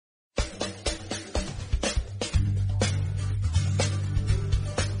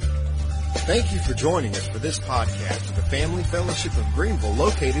Thank you for joining us for this podcast of the Family Fellowship of Greenville,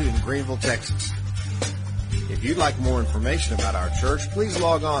 located in Greenville, Texas. If you'd like more information about our church, please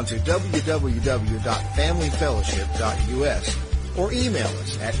log on to www.familyfellowship.us or email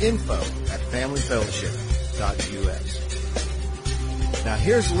us at info@familyfellowship.us. Now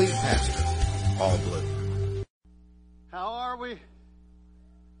here's lead pastor, Paul Blue. How are we?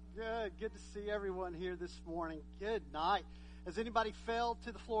 Good. Good to see everyone here this morning. Good night. Has anybody fell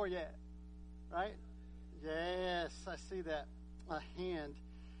to the floor yet? Right? Yes, I see that. A hand.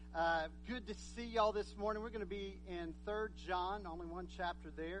 Good to see y'all this morning. We're going to be in 3 John, only one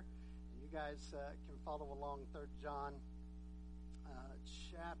chapter there. And you guys can follow along 3 John,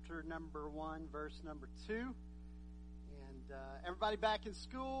 chapter number 1, verse number 2. And everybody back in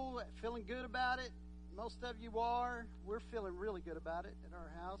school, feeling good about it? Most of you are. We're feeling really good about it at our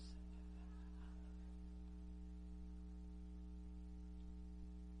house.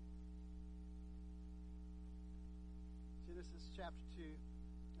 Genesis chapter 2,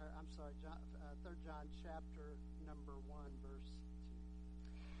 3 John chapter number 1, verse 2.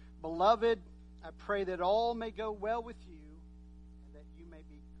 Beloved, I pray that all may go well with you, and that you may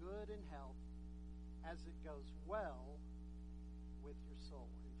be good in health, as it goes well with your soul.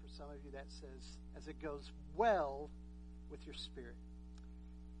 And for some of you that says, as it goes well with your spirit.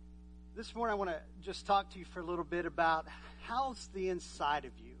 This morning I want to just talk to you for a little bit about how's the inside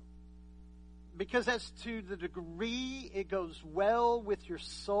of you. Because as to the degree it goes well with your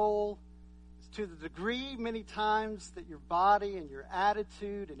soul, to the degree many times that your body and your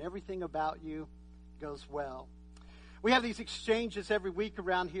attitude and everything about you goes well. We have these exchanges every week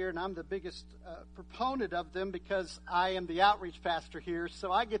around here, and I'm the biggest proponent of them because I am the outreach pastor here. So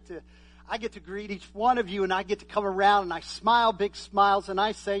I get to greet each one of you, and I get to come around and I smile big smiles, and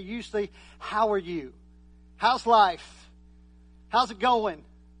I say usually, how are you? How's life? How's it going?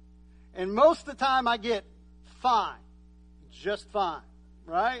 And most of the time I get fine, just fine,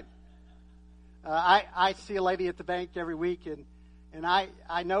 right? I see a lady at the bank every week, and I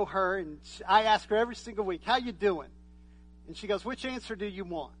know her, and I ask her every single week, how you doing? And she goes, which answer do you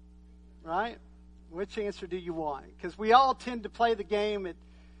want, right? Which answer do you want? Because we all tend to play the game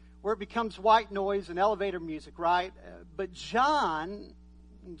where it becomes white noise and elevator music, right? But John,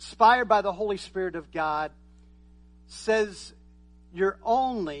 inspired by the Holy Spirit of God, says you're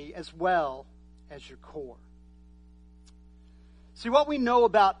only as well as your core. See, what we know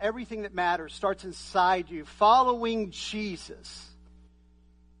about everything that matters starts inside you. Following Jesus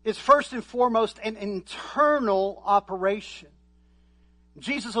is first and foremost an internal operation.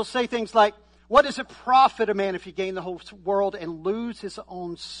 Jesus will say things like, what does it profit a man if he gain the whole world and lose his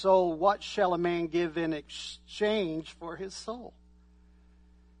own soul? What shall a man give in exchange for his soul?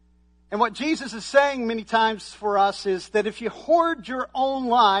 And what Jesus is saying many times for us is that if you hoard your own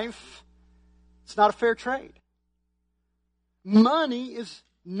life, it's not a fair trade. Money is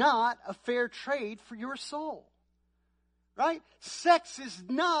not a fair trade for your soul. Right? Sex is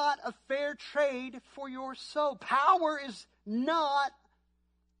not a fair trade for your soul. Power is not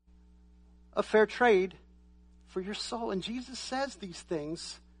a fair trade for your soul. And Jesus says these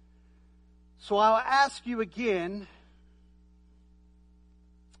things. So I'll ask you again,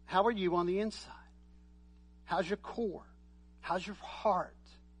 how are you on the inside? How's your core? How's your heart?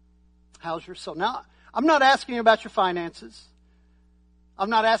 How's your soul? Now, I'm not asking about your finances. I'm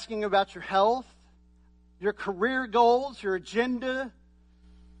not asking about your health, your career goals, your agenda.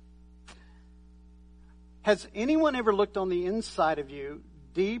 Has anyone ever looked on the inside of you,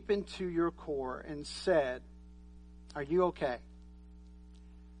 deep into your core, and said, are you okay?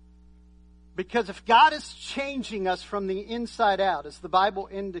 Because if God is changing us from the inside out, as the Bible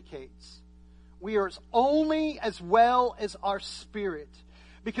indicates, we are only as well as our spirit.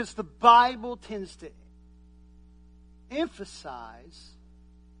 Because the Bible tends to emphasize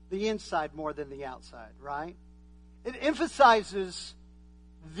the inside more than the outside, right? It emphasizes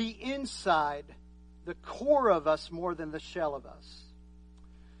the inside, the core of us, more than the shell of us.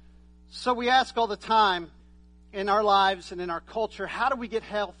 So we ask all the time in our lives and in our culture, how do we get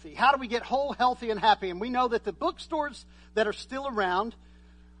healthy? How do we get whole, healthy, and happy? And we know that the bookstores that are still around,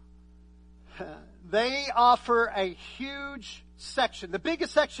 they offer a huge section. The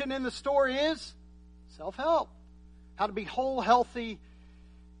biggest section in the store is self-help. How to be whole, healthy,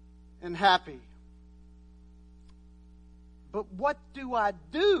 and happy. But what do I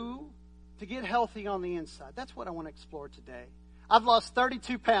do to get healthy on the inside? That's what I want to explore today. I've lost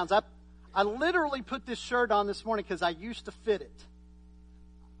 32 pounds. I literally put this shirt on this morning because I used to fit it.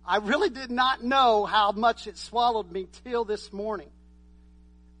 I really did not know how much it swallowed me till this morning.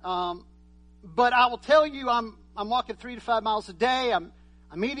 But I will tell you, I'm walking 3 to 5 miles a day.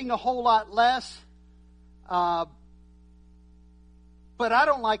 I'm eating a whole lot less, but I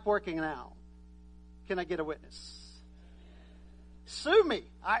don't like working out. Can I get a witness? Sue me.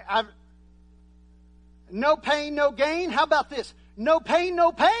 I've no pain, no gain. How about this? No pain,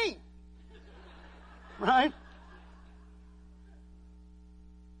 no pain. Right?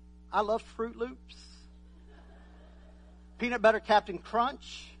 I love Fruit Loops, peanut butter Captain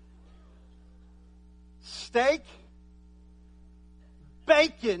Crunch, steak,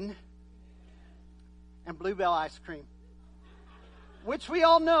 bacon, and Bluebell ice cream, which we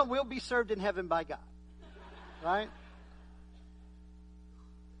all know will be served in heaven by God. Right?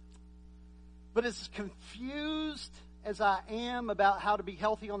 But as confused as I am about how to be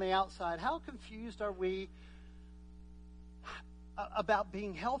healthy on the outside, how confused are we about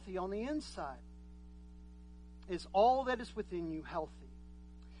being healthy on the inside? Is all that is within you healthy?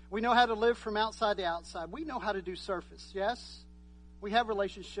 We know how to live from outside to outside. We know how to do surface, yes? We have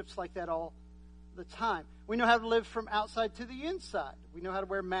relationships like that all the time. We know how to live from outside to the inside. We know how to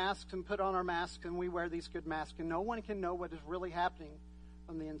wear masks and put on our masks, and we wear these good masks, and no one can know what is really happening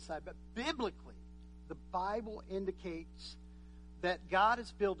on the inside. But biblically, the Bible indicates that God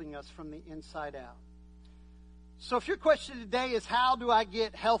is building us from the inside out. So if your question today is, how do I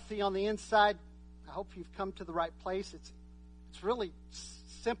get healthy on the inside? I hope you've come to the right place. It's really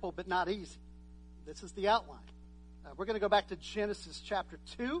simple, but not easy. This is the outline. We're going to go back to Genesis chapter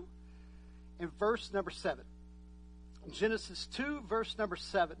 2 and verse number 7. Genesis 2, verse number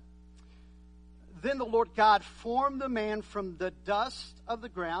 7. Then the Lord God formed the man from the dust of the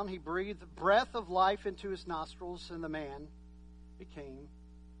ground. He breathed breath of life into his nostrils, and the man became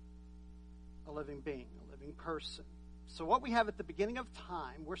a living being, a living person. So what we have at the beginning of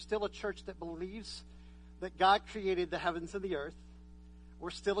time, we're still a church that believes that God created the heavens and the earth.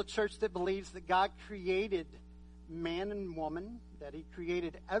 We're still a church that believes that God created man and woman, that he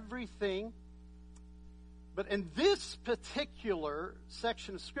created everything. But in this particular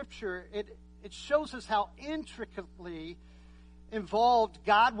section of Scripture, it shows us how intricately involved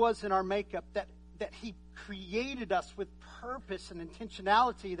God was in our makeup, that he created us with purpose and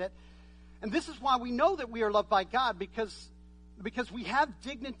intentionality. And this is why we know that we are loved by God, because we have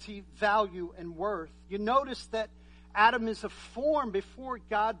dignity, value, and worth. You notice that Adam is a form before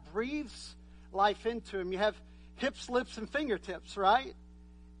God breathes life into him. You have hips, lips, and fingertips, right?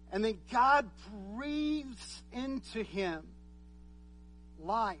 And then God breathes into him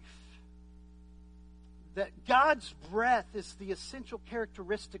life. That God's breath is the essential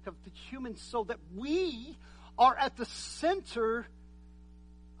characteristic of the human soul, that we are at the center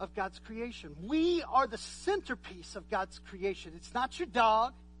of God's creation. We are the centerpiece of God's creation. It's not your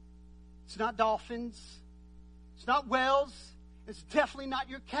dog. It's not dolphins. It's not whales. It's definitely not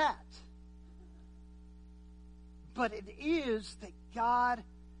your cat. But it is that God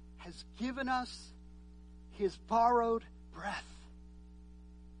has given us his borrowed breath.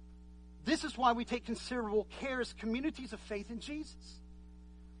 This is why we take considerable care as communities of faith in Jesus,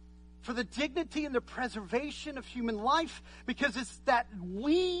 for the dignity and the preservation of human life, because it's that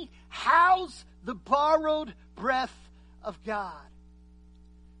we house the borrowed breath of God.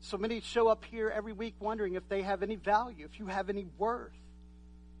 So many show up here every week wondering if they have any value, if you have any worth,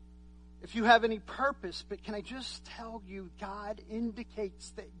 if you have any purpose. But can I just tell you, God indicates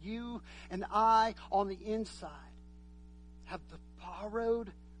that you and I on the inside have the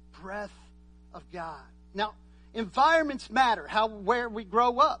borrowed breath of God. Now, environments matter, where we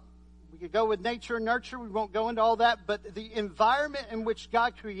grow up. We could go with nature and nurture. We won't go into all that. But the environment in which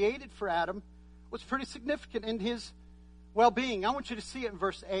God created for Adam was pretty significant in his well-being. I want you to see it in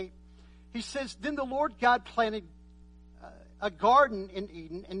verse 8. He says, Then the Lord God planted a garden in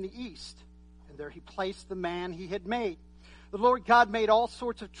Eden in the east, and there he placed the man he had made. The Lord God made all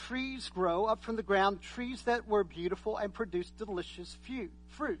sorts of trees grow up from the ground, trees that were beautiful and produced delicious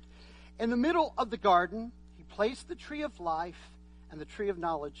fruit. In the middle of the garden, he placed the tree of life and the tree of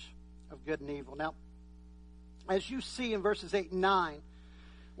knowledge of good and evil. Now, as you see in verses 8 and 9,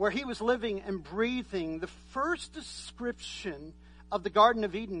 where he was living and breathing, the first description of the Garden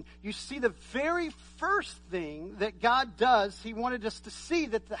of Eden, you see the very first thing that God does. He wanted us to see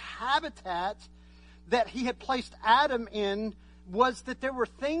that the habitat that he had placed Adam in was that there were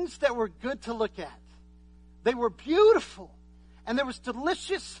things that were good to look at. They were beautiful. And there was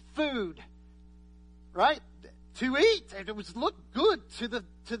delicious food, right, to eat. And it was looked good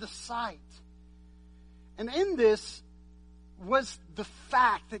to the sight. And in this was the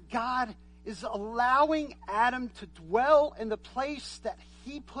fact that God is allowing Adam to dwell in the place that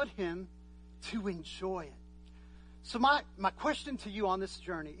he put him to enjoy it. So my question to you on this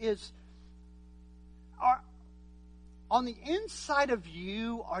journey is, on the inside of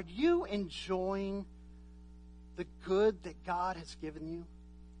you, are you enjoying the good that God has given you?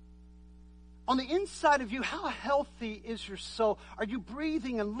 On the inside of you, how healthy is your soul? Are you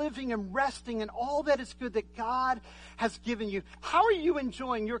breathing and living and resting in all that is good that God has given you? How are you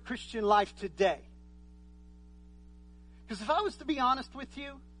enjoying your Christian life today? Because if I was to be honest with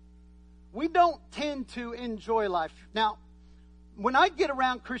you, we don't tend to enjoy life. Now, when I get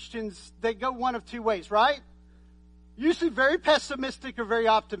around Christians, they go one of two ways, right? Usually very pessimistic or very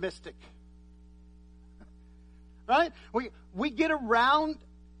optimistic. Right? We get around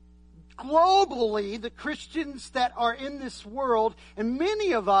globally the Christians that are in this world, and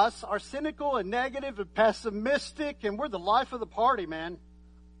many of us are cynical and negative and pessimistic, and we're the life of the party, man.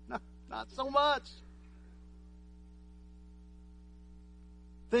 Not so much.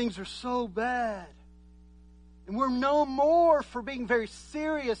 Things are so bad. And we're known more for being very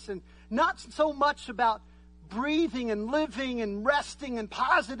serious and not so much about breathing and living and resting and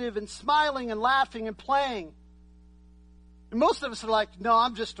positive and smiling and laughing and playing. And most of us are like, no,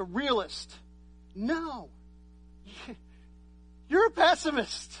 I'm just a realist. No. You're a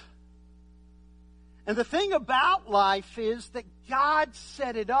pessimist. And the thing about life is that God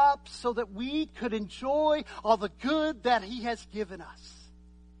set it up so that we could enjoy all the good that He has given us.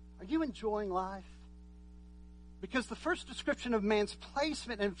 Are you enjoying life? Because the first description of man's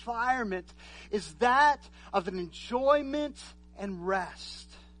placement and environment is that of an enjoyment and rest.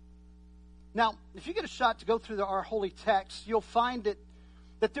 Now, if you get a shot to go through our holy text, you'll find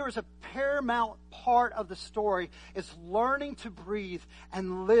that there is a paramount part of the story is learning to breathe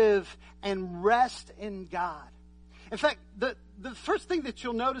and live and rest in God. In fact, the first thing that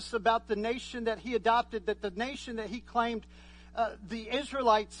you'll notice about the nation that He adopted, that the nation that He claimed, the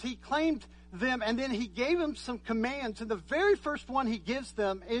Israelites, He claimed them, and then He gave them some commands. And the very first one He gives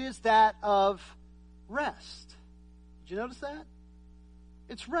them is that of rest. Did you notice that?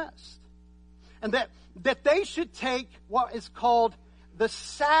 It's rest. And that they should take what is called the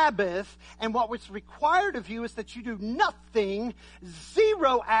Sabbath, and what was required of you is that you do nothing,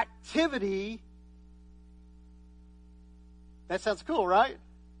 zero activity. That sounds cool, right?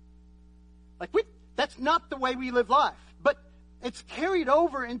 That's not the way we live life. But it's carried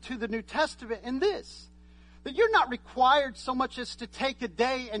over into the New Testament in this. That you're not required so much as to take a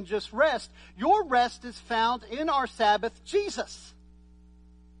day and just rest. Your rest is found in our Sabbath, Jesus.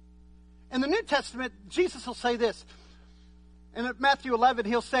 In the New Testament, Jesus will say this. In Matthew 11,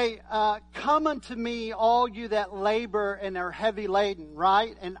 He'll say, come unto me, all you that labor and are heavy laden,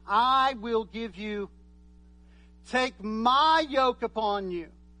 right? And I will give you, take my yoke upon you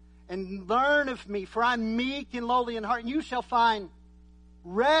and learn of me, for I'm meek and lowly in heart, and you shall find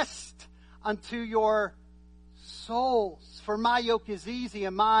rest unto your souls. For my yoke is easy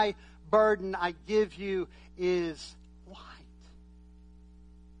and my burden I give you is light.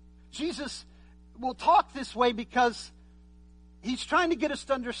 Jesus will talk this way because He's trying to get us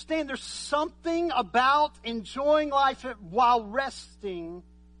to understand there's something about enjoying life while resting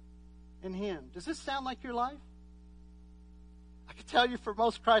in Him. Does this sound like your life? I can tell you, for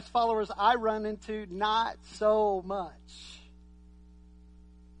most Christ followers, I run into not so much.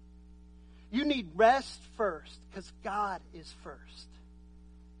 You need rest first because God is first.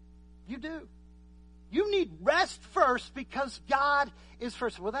 You do. You need rest first because God is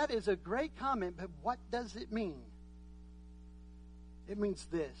first. Well, that is a great comment, but what does it mean? It means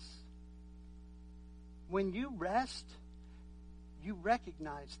this. When you rest, you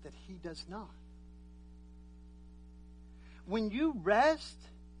recognize that He does not. When you rest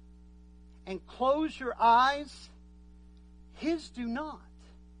and close your eyes, His do not.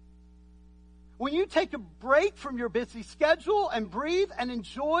 When you take a break from your busy schedule and breathe and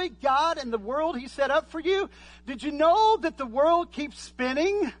enjoy God and the world He set up for you, did you know that the world keeps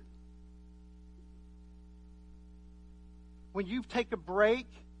spinning? When you take a break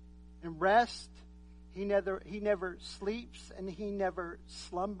and rest, He never sleeps and He never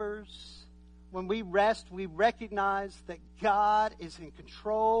slumbers. When we rest, we recognize that God is in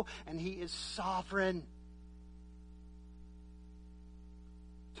control and He is sovereign.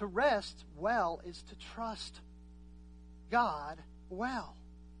 To rest well is to trust God well.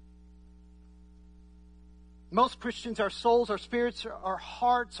 Most Christians, our souls, our spirits, our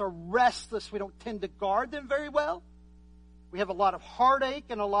hearts are restless. We don't tend to guard them very well. We have a lot of heartache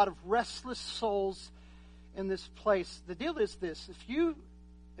and a lot of restless souls in this place. The deal is this.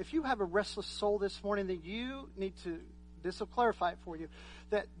 If you have a restless soul this morning, then you need to, this will clarify it for you,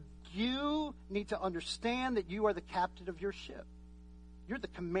 that you need to understand that you are the captain of your ship. You're the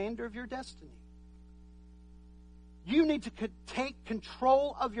commander of your destiny. You need to take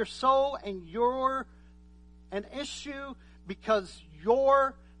control of your soul and your an issue because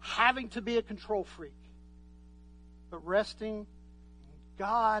you're having to be a control freak. But resting in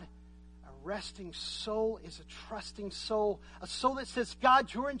God, a resting soul is a trusting soul. A soul that says,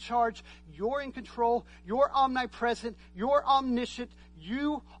 God, you're in charge, you're in control, you're omnipresent, you're omniscient,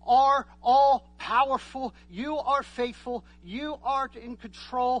 you are all powerful, you are faithful, you are in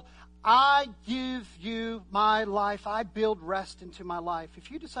control. I give you my life. I build rest into my life.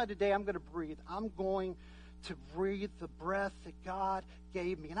 If you decide today I'm going to breathe, I'm going to breathe the breath that God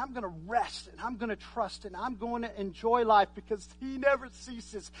gave me. And I'm going to rest, and I'm going to trust, and I'm going to enjoy life because He never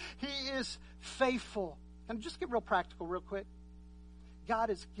ceases. He is faithful. Can I just get real practical real quick? God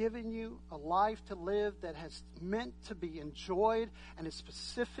has given you a life to live that has meant to be enjoyed and is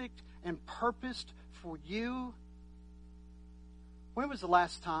specific and purposed for you. When was the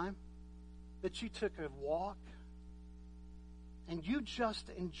last time that you took a walk and you just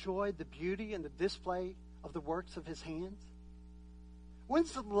enjoyed the beauty and the display of the works of His hands?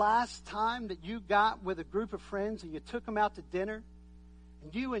 When's the last time that you got with a group of friends and you took them out to dinner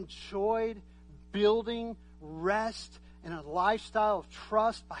and you enjoyed building rest and a lifestyle of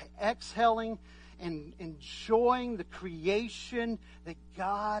trust by exhaling and enjoying the creation that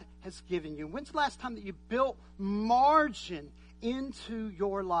God has given you? When's the last time that you built margin into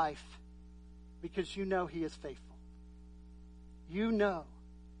your life because you know He is faithful? You know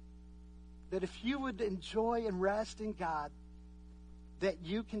that if you would enjoy and rest in God, that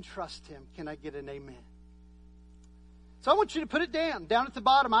you can trust Him. Can I get an amen? So I want you to put it down at the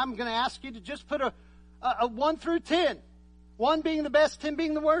bottom. I'm going to ask you to just put a 1 through 10. 1 being the best, 10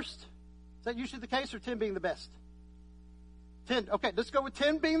 being the worst. Is that usually the case, or 10 being the best? 10. Okay, let's go with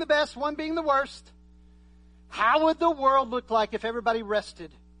 10 being the best, 1 being the worst. How would the world look like if everybody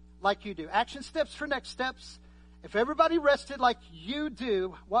rested like you do? Action steps for next steps. If everybody rested like you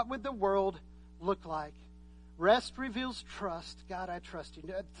do, what would the world look like? Rest reveals trust. God, I trust you.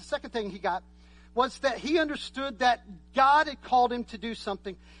 The second thing he got was that he understood that God had called him to do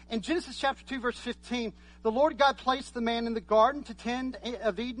something. In Genesis chapter 2, verse 15, the Lord God placed the man in the garden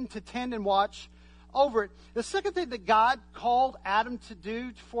of Eden to tend and watch over it. The second thing that God called Adam to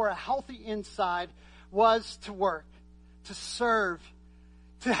do for a healthy inside was to work, to serve,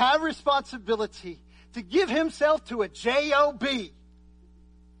 to have responsibility, to give himself to a job.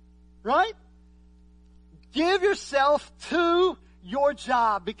 Right? Give yourself to your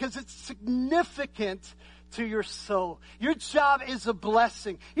job because it's significant to your soul. Your job is a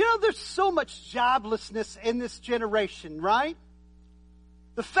blessing. You know, there's so much joblessness in this generation, right?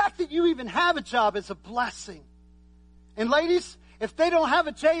 The fact that you even have a job is a blessing. And ladies, if they don't have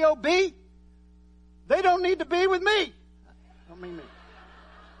a job, they don't need to be with me. I don't mean me.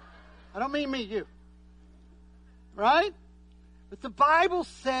 I don't mean me, you. Right? But the Bible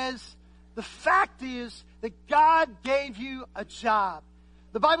says the fact is that God gave you a job.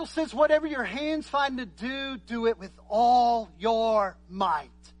 The Bible says whatever your hands find to do, do it with all your might.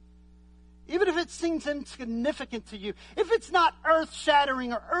 Even if it seems insignificant to you, if it's not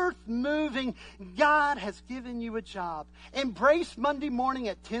earth-shattering or earth-moving, God has given you a job. Embrace Monday morning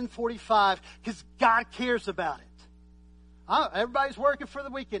at 10:45 because God cares about it. Everybody's working for the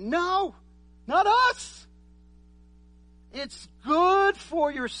weekend. No, not us. It's good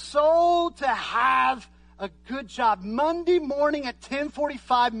for your soul to have a good job. Monday morning at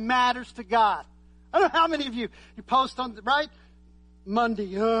 10:45 matters to God. I don't know how many of you post on, right?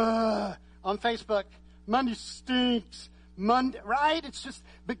 Monday, on Facebook. Monday stinks. Monday, right? It's just,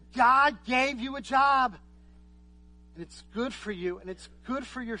 but God gave you a job. And it's good for you, and it's good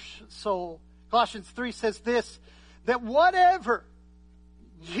for your soul. Colossians 3 says this, that whatever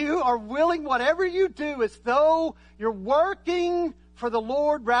you are willing, whatever you do, as though you're working for the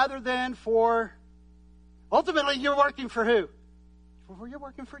Lord rather than for, ultimately, you're working for who? You're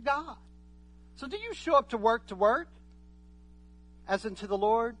working for God. So do you show up to work, as unto the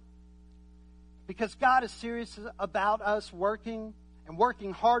Lord? Because God is serious about us working and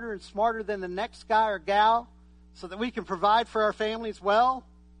working harder and smarter than the next guy or gal so that we can provide for our families well.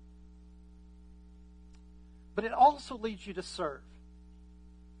 But it also leads you to serve.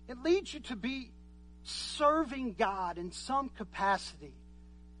 It leads you to be serving God in some capacity.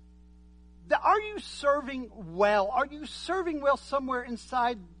 Are you serving well? Are you serving well somewhere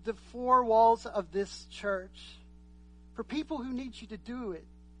inside the four walls of this church? For people who need you to do it.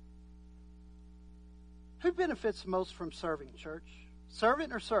 Who benefits most from serving, church?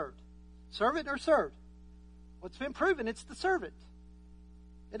 Servant or served? Servant or served? What's been proven? It's the servant.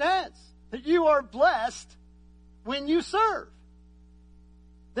 It has. That you are blessed when you serve.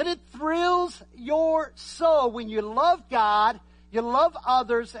 That it thrills your soul when you love God you love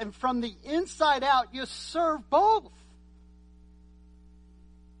others, and from the inside out, you serve both.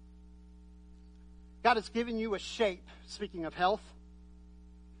 God has given you a shape, speaking of health.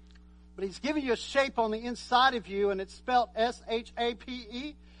 But He's given you a shape on the inside of you, and it's spelled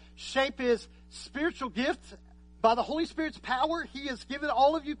S-H-A-P-E. Shape is spiritual gift. By the Holy Spirit's power, He has given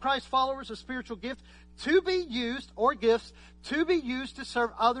all of you Christ followers a spiritual gift to be used, or gifts, to be used to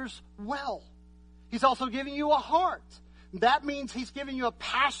serve others well. He's also given you a heart. That means He's given you a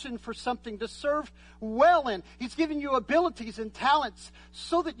passion for something to serve well in. He's given you abilities and talents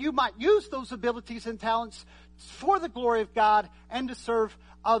so that you might use those abilities and talents for the glory of God and to serve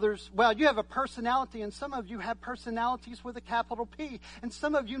others well. You have a personality, and some of you have personalities with a capital P, and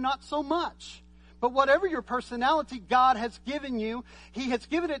some of you not so much. But whatever your personality God has given you, He has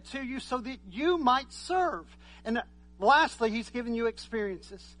given it to you so that you might serve. And lastly, He's given you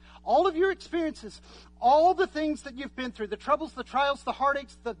experiences. All of your experiences, all the things that you've been through, the troubles, the trials, the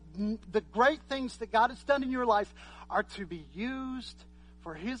heartaches, the great things that God has done in your life are to be used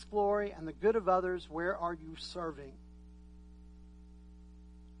for His glory and the good of others. Where are you serving?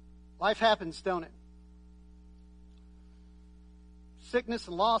 Life happens, don't it? Sickness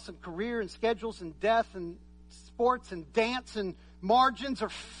and loss and career and schedules and death and sports and dance and margins are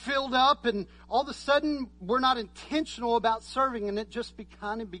filled up, and all of a sudden we're not intentional about serving, and it just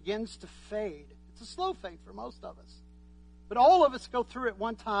kind of begins to fade. It's a slow fade for most of us. But all of us go through it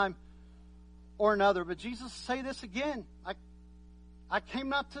one time or another. But Jesus say this again. I came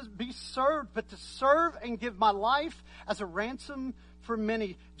not to be served, but to serve and give my life as a ransom for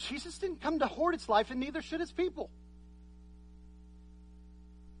many. Jesus didn't come to hoard His life, and neither should His people.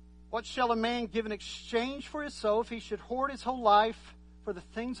 What shall a man give in exchange for his soul if he should hoard his whole life for the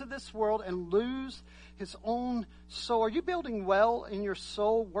things of this world and lose his own soul? Are you building well in your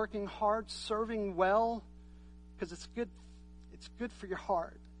soul, working hard, serving well? Because it's good. It's good for your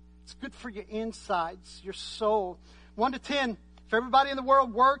heart. It's good for your insides, your soul. 1 to 10, if everybody in the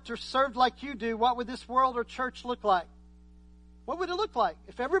world worked or served like you do, what would this world or church look like? What would it look like?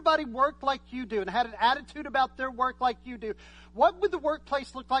 If everybody worked like you do and had an attitude about their work like you do, what would the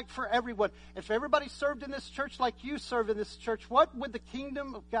workplace look like for everyone? If everybody served in this church like you serve in this church, what would the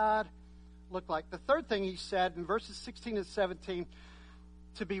kingdom of God look like? The third thing He said in verses 16 and 17,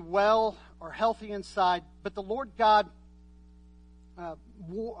 to be well or healthy inside. But the Lord God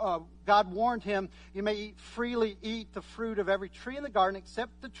warned him, you may freely eat the fruit of every tree in the garden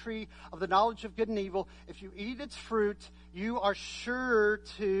except the tree of the knowledge of good and evil. If you eat its fruit, you are sure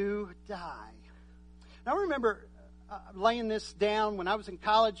to die. Now, I remember laying this down when I was in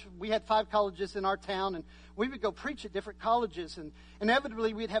college. We had 5 colleges in our town, and we would go preach at different colleges, and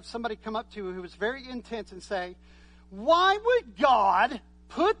inevitably we'd have somebody come up to who was very intense and say, why would God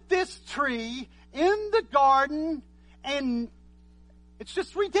put this tree in the garden? And it's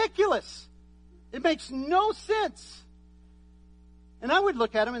just ridiculous. It makes no sense. And I would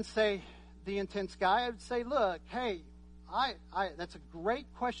look at him and say, the intense guy, I would say, look, hey, that's a great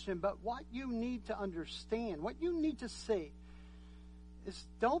question, but what you need to understand, what you need to see is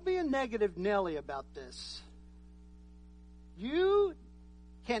don't be a negative Nelly about this. You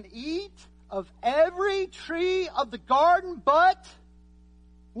can eat of every tree of the garden but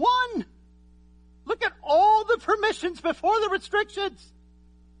one. Look at all the permissions before the restrictions.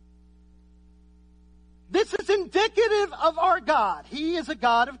 This is indicative of our God. He is a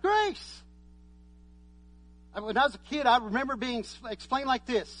God of grace. When I was a kid, I remember being explained like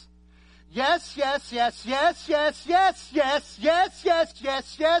this. Yes, yes, yes, yes, yes, yes, yes, yes, yes,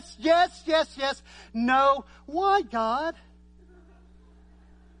 yes, yes, yes, yes, yes. No. Why, God?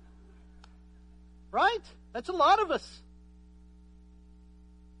 Right? That's a lot of us.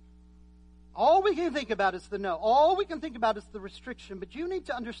 All we can think about is the no. All we can think about is the restriction. But you need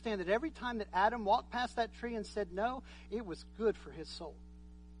to understand that every time that Adam walked past that tree and said no, it was good for his soul.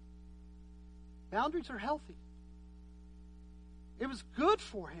 Boundaries are healthy. It was good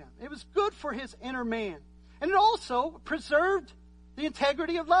for him. It was good for his inner man. And it also preserved the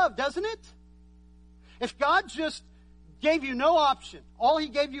integrity of love, doesn't it? If God just gave you no option, all He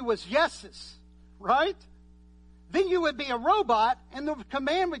gave you was yeses, right? Then you would be a robot, and the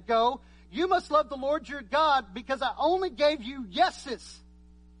command would go, you must love the Lord your God because I only gave you yeses.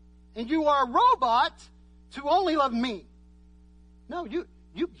 And you are a robot to only love me. No, you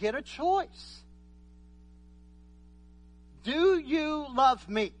get a choice. Do you love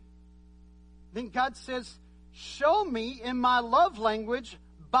me? Then God says, show me in my love language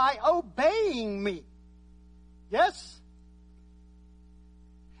by obeying me. Yes?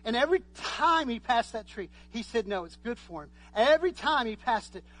 And every time he passed that tree, he said no, it's good for him. Every time he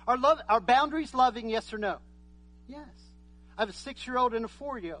passed it. Are boundaries loving, yes or no? Yes. I have a 6-year-old and a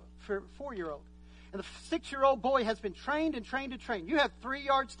 4-year-old. And the 6-year-old boy has been trained and trained and trained. You have 3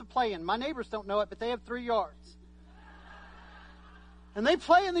 yards to play in. My neighbors don't know it, but they have 3 yards. And they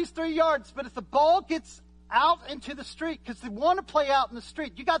play in these 3 yards, but if the ball gets out into the street, because they want to play out in the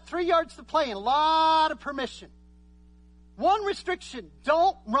street, you got 3 yards to play in, a lot of permission. One restriction,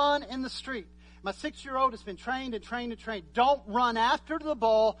 don't run in the street. My 6-year-old has been trained and trained and trained. Don't run after the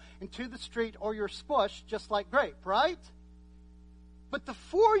ball into the street or you're squished just like grape, right? But the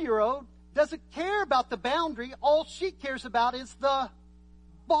 4-year-old doesn't care about the boundary. All she cares about is the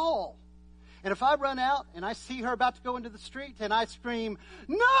ball. And if I run out and I see her about to go into the street and I scream,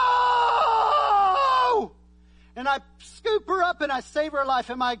 "No!" and I scoop her up and I save her life,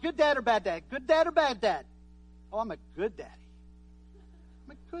 am I a good dad or bad dad? Good dad or bad dad? Oh, I'm a good daddy.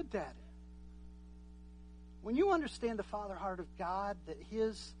 I'm a good daddy. When you understand the Father heart of God, that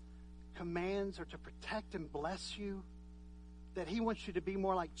His commands are to protect and bless you, that He wants you to be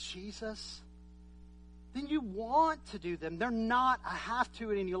more like Jesus, then you want to do them. They're not a have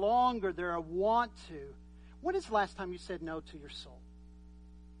to any longer. They're a want to. When is the last time you said no to your soul?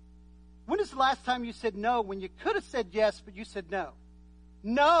 When is the last time you said no when you could have said yes, but you said no?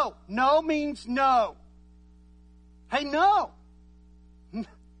 No. No means no. Hey, no.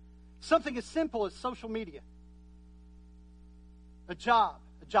 Something as simple as social media. A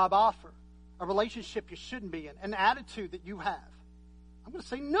job offer, a relationship you shouldn't be in, an attitude that you have. I'm going to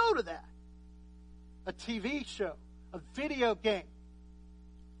say no to that. A TV show, a video game,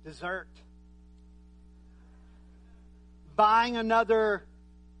 dessert, buying another.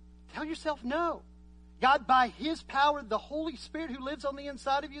 Tell yourself no. God, by His power, the Holy Spirit who lives on the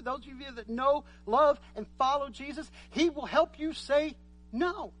inside of you, those of you that know, love, and follow Jesus, He will help you say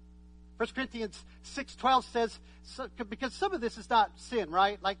no. 1 Corinthians 6:12 says, because some of this is not sin,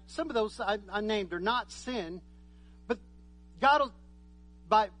 right? Like some of those I named are not sin, but God will,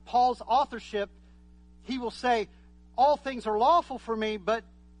 by Paul's authorship, He will say, all things are lawful for me, but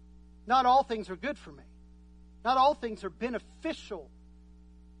not all things are good for me. Not all things are beneficial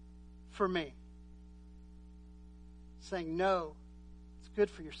for me. Saying no, it's good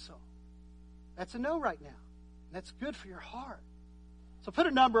for your soul. That's a no right now. That's good for your heart. So put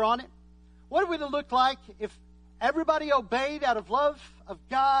a number on it. What would it look like if everybody obeyed out of love of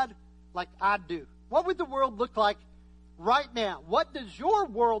God like I do? What would the world look like right now? What does your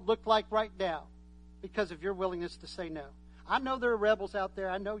world look like right now because of your willingness to say no? I know there are rebels out there.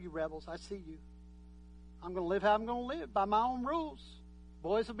 I know you rebels. I see you. I'm going to live how I'm going to live by my own rules.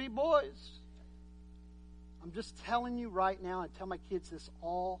 Boys will be boys. I'm just telling you right now, and tell my kids this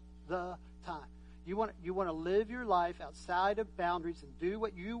all the time. You want to live your life outside of boundaries and do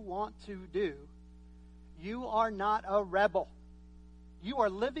what you want to do. You are not a rebel. You are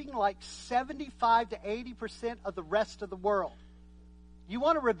living like 75 to 80% of the rest of the world. You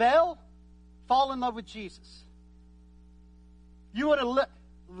want to rebel? Fall in love with Jesus. You want to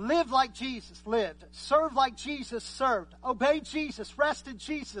live like Jesus lived. Serve like Jesus served. Obey Jesus. Rest in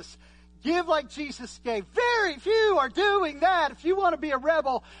Jesus. Give like Jesus gave. Very few are doing that. If you want to be a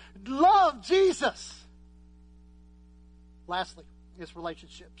rebel, love Jesus. Lastly, is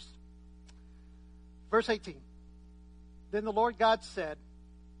relationships. Verse 18. Then the Lord God said,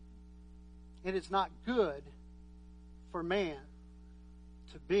 it is not good for man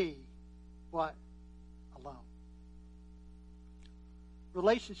to be, what? Alone.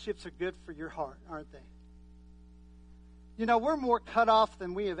 Relationships are good for your heart, aren't they? You know, we're more cut off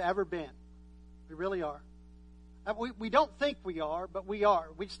than we have ever been. We really are. We don't think we are, but we are.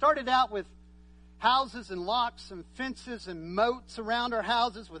 We started out with houses and locks and fences and moats around our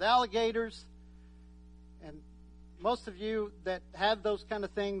houses with alligators. And most of you that have those kind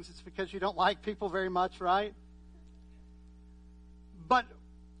of things, it's because you don't like people very much, right? But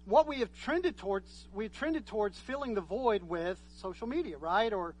what we've trended towards filling the void with social media,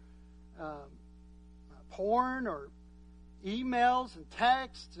 right? Or porn, or emails and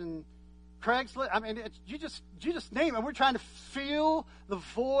texts and Craigslist. I mean, you just name it. We're trying to fill the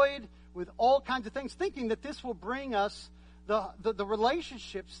void with all kinds of things, thinking that this will bring us the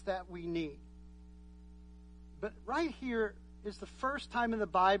relationships that we need. But right here is the first time in the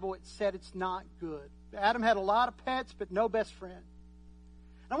Bible it said it's not good. Adam had a lot of pets, but no best friend.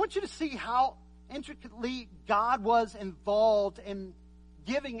 And I want you to see how intricately God was involved in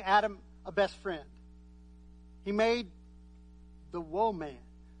giving Adam a best friend. He made the woman,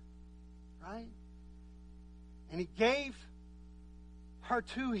 right? And He gave her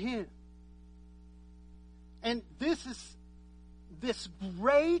to him. And this is this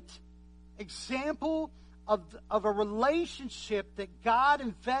great example of a relationship that God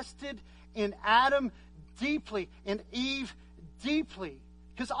invested in Adam deeply, in Eve deeply.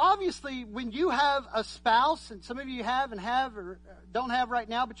 Because obviously, when you have a spouse, and some of you have or don't have right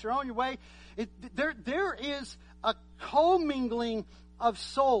now, but you're on your way, there is a commingling of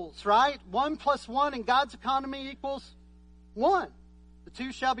souls, right? 1 + 1 in God's economy equals 1. The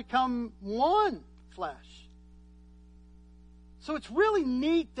two shall become one flesh. So it's really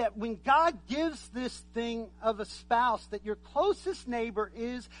neat that when God gives this thing of a spouse, that your closest neighbor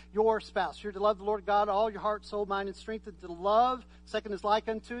is your spouse. You're to love the Lord God, all your heart, soul, mind, and strength, and to love, second is like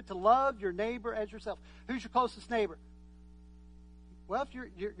unto it, to love your neighbor as yourself. Who's your closest neighbor? Well, if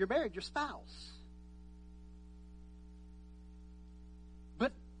you're married, your spouse.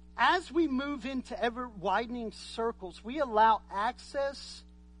 But as we move into ever-widening circles, we allow access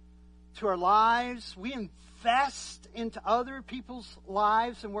to our lives. We invest into other people's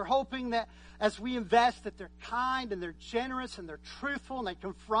lives, and we're hoping that as we invest that they're kind and they're generous and they're truthful and they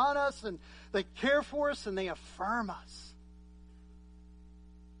confront us and they care for us and they affirm us.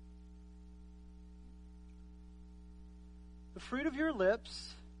 The fruit of your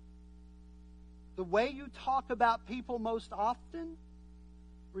lips, the way you talk about people most often,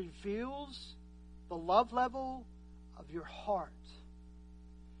 reveals the love level of your heart.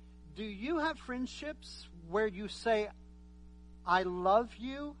 Do you have friendships where you say, I love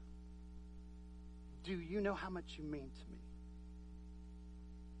you? Do you know how much you mean to me?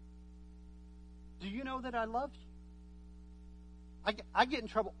 Do you know that I love you? I get in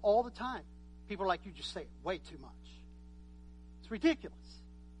trouble all the time. People are like, you just say it way too much. It's ridiculous.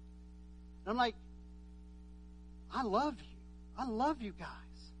 And I'm like, I love you. I love you guys.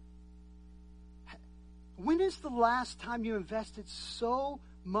 When is the last time you invested so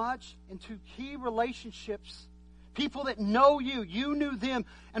much into key relationships, people that know you, you knew them,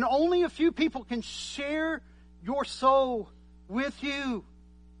 and only a few people can share your soul with you?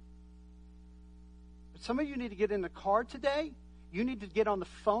 But some of you need to get in the car today. You need to get on the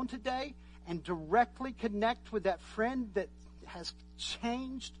phone today and directly connect with that friend that has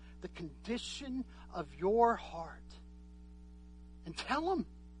changed the condition of your heart. And tell them.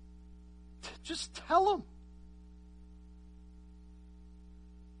 Just tell them.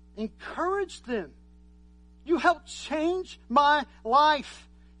 Encourage them. You helped change my life.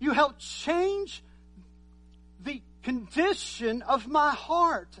 You helped change the condition of my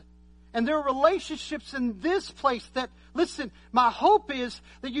heart. And there are relationships in this place that, listen, my hope is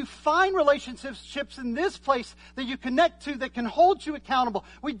that you find relationships in this place that you connect to that can hold you accountable.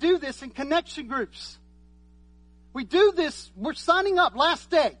 We do this in connection groups. We do this. We're signing up last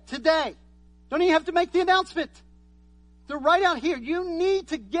day, today. Don't even have to make the announcement. They're right out here. You need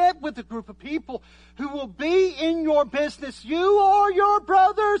to get with a group of people who will be in your business. You are your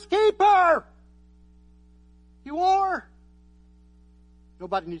brother's keeper. You are.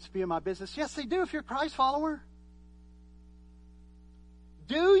 Nobody needs to be in my business. Yes, they do if you're a Christ follower.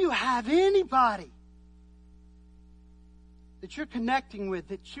 Do you have anybody that you're connecting with,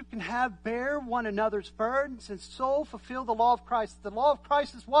 that you can have bear one another's burdens and so fulfill the law of Christ? The law of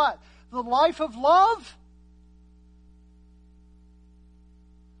Christ is what? The life of love.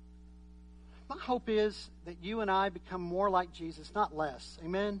 My hope is that you and I become more like Jesus, not less.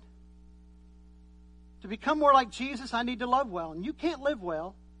 Amen? To become more like Jesus, I need to love well. And you can't live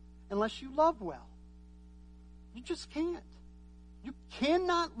well unless you love well. You just can't. You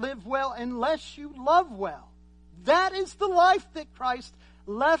cannot live well unless you love well. That is the life that Christ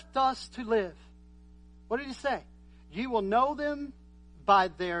left us to live. What did he say? You will know them by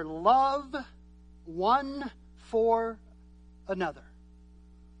their love one for another.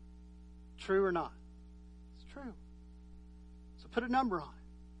 True or not? It's true. So put a number on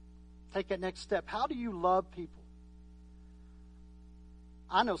it. Take that next step. How do you love people?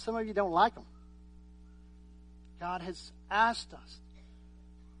 I know some of you don't like them. God has asked us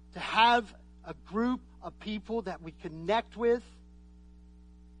to have a group of people that we connect with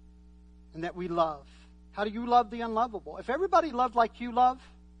and that we love. How do you love the unlovable? If everybody loved like you love,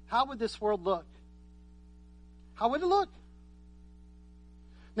 how would this world look? How would it look?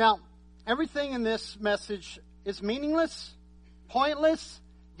 Now, everything in this message is meaningless, pointless,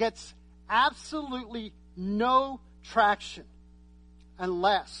 gets absolutely no traction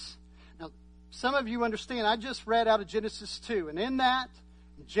unless. Now, some of you understand, I just read out of Genesis 2, and in that,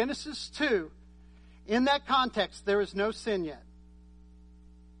 Genesis 2, in that context, there is no sin yet.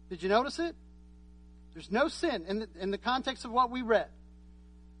 Did you notice it? There's no sin in the context of what we read.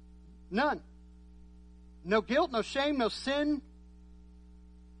 None. No guilt, no shame, no sin.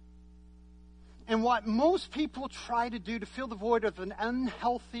 And what most people try to do to fill the void of an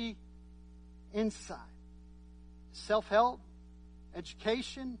unhealthy inside. Self-help,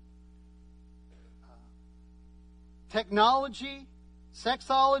 education, technology,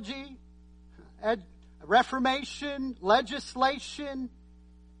 sexology, reformation, legislation.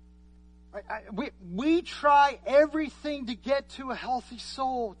 We try everything to get to a healthy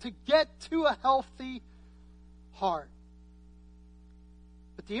soul, to get to a healthy heart.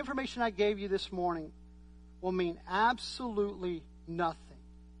 But the information I gave you this morning will mean absolutely nothing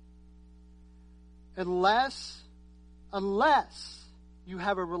unless you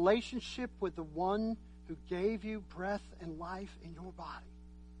have a relationship with the one who gave you breath and life in your body.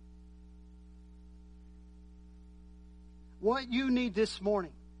 What you need this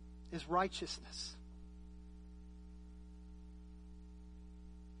morning is righteousness.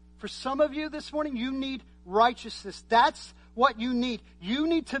 For some of you this morning, you need righteousness. That's what you need. You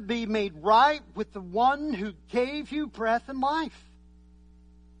need to be made right with the one who gave you breath and life.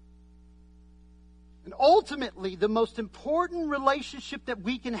 And ultimately, the most important relationship that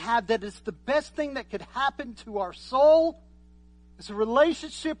we can have, that is the best thing that could happen to our soul, is a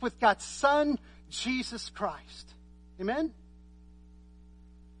relationship with God's Son, Jesus Christ. Amen?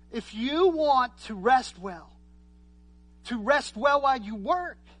 If you want to rest well while you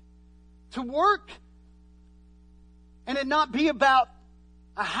work, to work and it not be about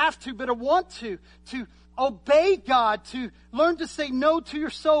I have to, but I want to obey God, to learn to say no to your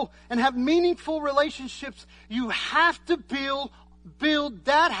soul and have meaningful relationships, you have to build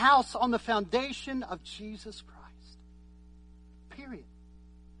that house on the foundation of Jesus Christ. Period.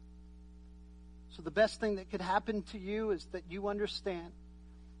 So the best thing that could happen to you is that you understand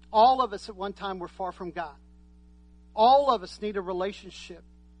all of us at one time were far from God. All of us need a relationship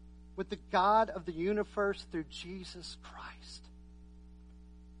with the God of the universe through Jesus Christ.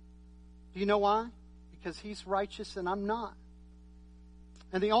 Do you know why? Because He's righteous and I'm not.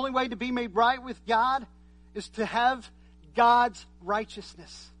 And the only way to be made right with God is to have God's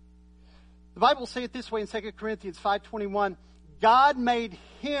righteousness. The Bible will say it this way in 2 Corinthians 5:21. God made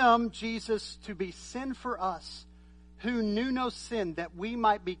Him, Jesus, to be sin for us, who knew no sin, that we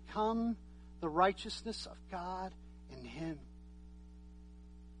might become the righteousness of God in Him.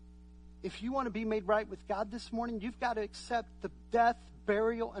 If you want to be made right with God this morning, you've got to accept the death,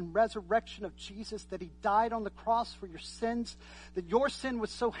 burial, and resurrection of Jesus, that He died on the cross for your sins, that your sin was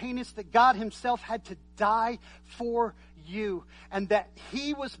so heinous that God Himself had to die for you, and that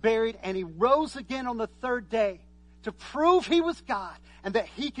He was buried and He rose again on the third day to prove He was God, and that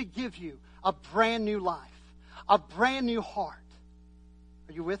He could give you a brand new life, a brand new heart.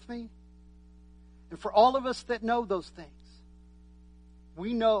 Are you with me? And for all of us that know those things,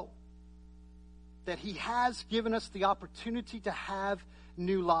 we know that He has given us the opportunity to have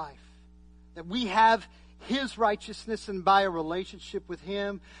new life. That we have His righteousness, and by a relationship with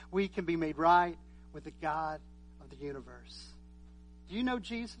Him, we can be made right with the God of the universe. Do you know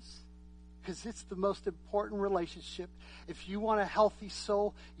Jesus? Because it's the most important relationship. If you want a healthy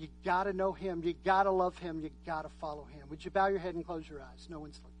soul, you got to know Him. You got to love Him. You got to follow Him. Would you bow your head and close your eyes? No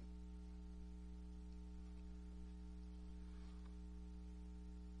one's looking.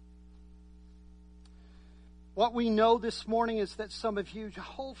 What we know this morning is that some of you,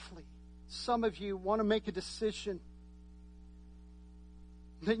 hopefully, some of you want to make a decision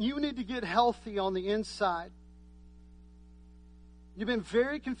that you need to get healthy on the inside. You've been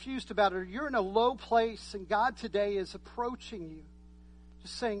very confused about it, or you're in a low place, and God today is approaching you,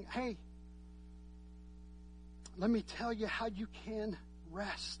 just saying, hey, let me tell you how you can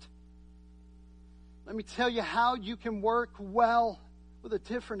rest. Let me tell you how you can work well with a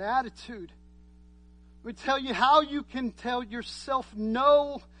different attitude. Let me tell you how you can tell yourself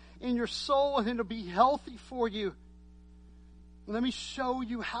no in your soul, and it'll be healthy for you. Let me show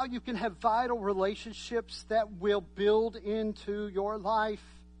you how you can have vital relationships that will build into your life.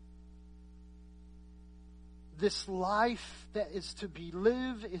 This life that is to be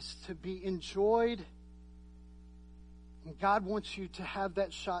lived, is to be enjoyed. And God wants you to have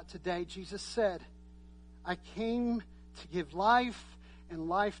that shot today. Jesus said, I came to give life, and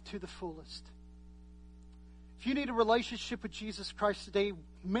life to the fullest. If you need a relationship with Jesus Christ today,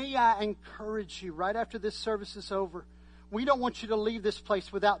 may I encourage you right after this service is over. We don't want you to leave this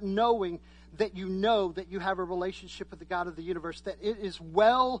place without knowing that you have a relationship with the God of the universe, that it is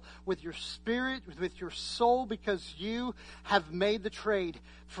well with your spirit, with your soul, because you have made the trade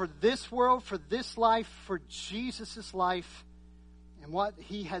for this world, for this life, for Jesus' life. And what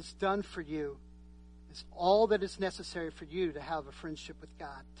He has done for you is all that is necessary for you to have a friendship with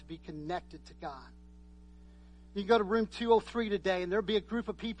God, to be connected to God. You can go to room 203 today, and there'll be a group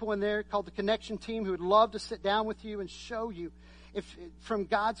of people in there called the Connection Team who would love to sit down with you and show you, from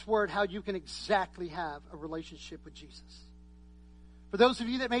God's Word, how you can exactly have a relationship with Jesus. For those of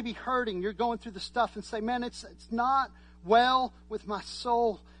you that may be hurting, you're going through the stuff and say, man, it's not well with my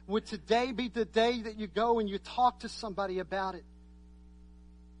soul. Would today be the day that you go and you talk to somebody about it?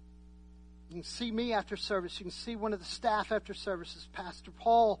 You can see me after service. You can see one of the staff after services. Pastor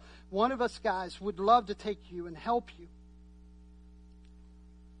Paul, one of us guys, would love to take you and help you.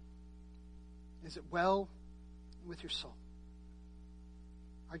 Is it well with your soul?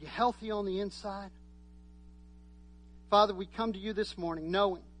 Are you healthy on the inside? Father, we come to you this morning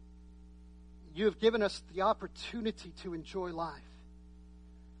knowing you have given us the opportunity to enjoy life.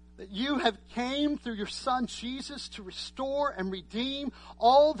 That you have came through your Son Jesus to restore and redeem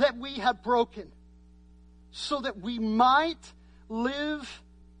all that we have broken so that we might live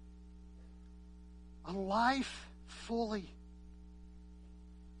a life fully.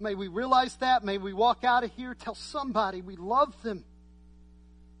 May we realize that. May we walk out of here, tell somebody we love them.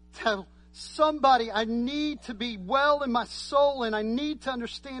 Tell somebody I need to be well in my soul and I need to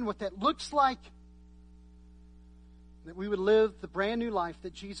understand what that looks like. That we would live the brand new life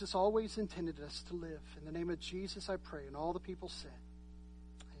that Jesus always intended us to live. In the name of Jesus I pray. And all the people said.